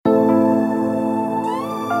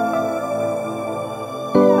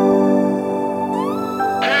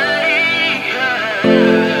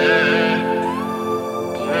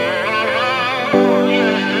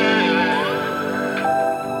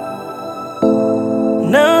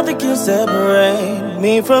Nothing can separate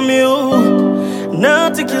me from you.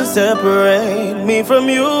 Nothing can separate me from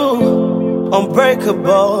you.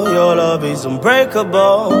 Unbreakable, your love is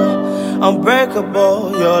unbreakable.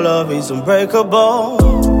 Unbreakable, your love is unbreakable.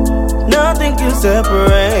 Nothing can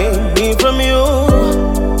separate me from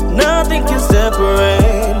you. Nothing can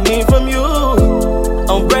separate me from you.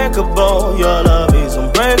 Unbreakable, your love is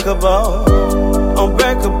unbreakable.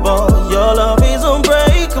 Unbreakable, your love is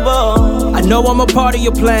unbreakable. I know I'm a part of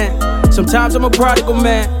your plan. Sometimes I'm a prodigal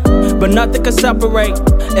man, but nothing can separate.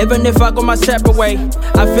 Even if I go my separate way,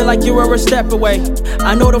 I feel like you were a step away.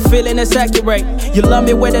 I know the feeling is accurate. You love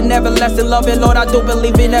me with an everlasting love, and Lord, I do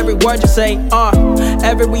believe in every word you say.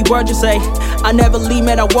 Every word you say. I never leave,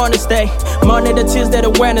 man, I wanna stay. Monday to Tuesday to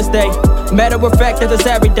Wednesday. Matter of fact, that it's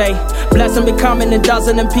every day. Blessing becoming a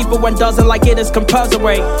dozen, and people one dozen like it is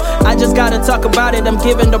compulsory. I just gotta talk about it. I'm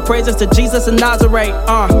giving the praises to Jesus and Nazareth.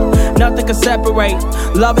 Nothing can separate.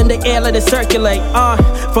 Love in the air, let it circulate.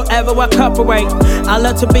 Forever I cooperate. I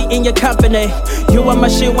love to be in your company. You are my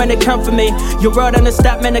shield when it come for me. Your word on the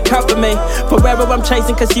stop, man, it comfort me. Forever I'm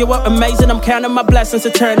chasing, cause you are amazing. I'm counting my blessings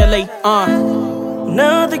eternally.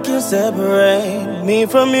 Nothing can separate me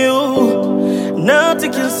from you.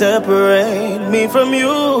 Nothing can separate me from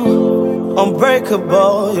you.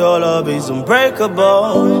 Unbreakable, your love is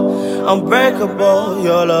unbreakable. Unbreakable,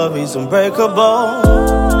 your love is unbreakable.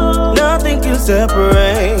 Nothing can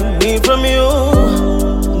separate me from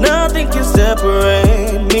you. Nothing can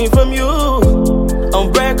separate me from you.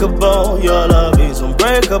 Unbreakable, your love is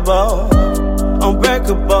unbreakable.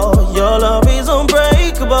 Unbreakable, your love is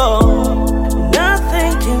unbreakable.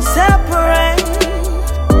 Nothing can separate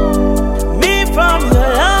me from your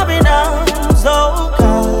loving arms, oh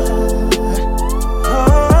God.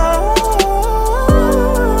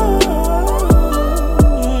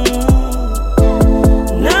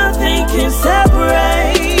 Nothing can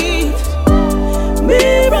separate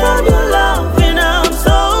me from your loving arms,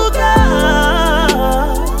 oh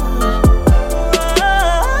God.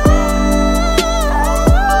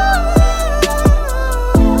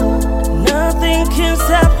 Nothing can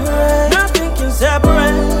separate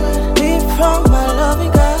me from my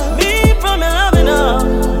loving God. Me from your loving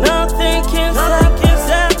arms. Nothing can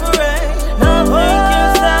separate. Nothing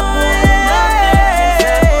can separate.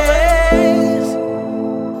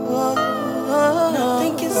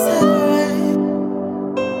 Nothing can separate.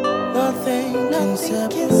 Nothing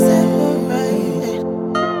can separate.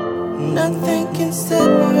 Nothing can separate.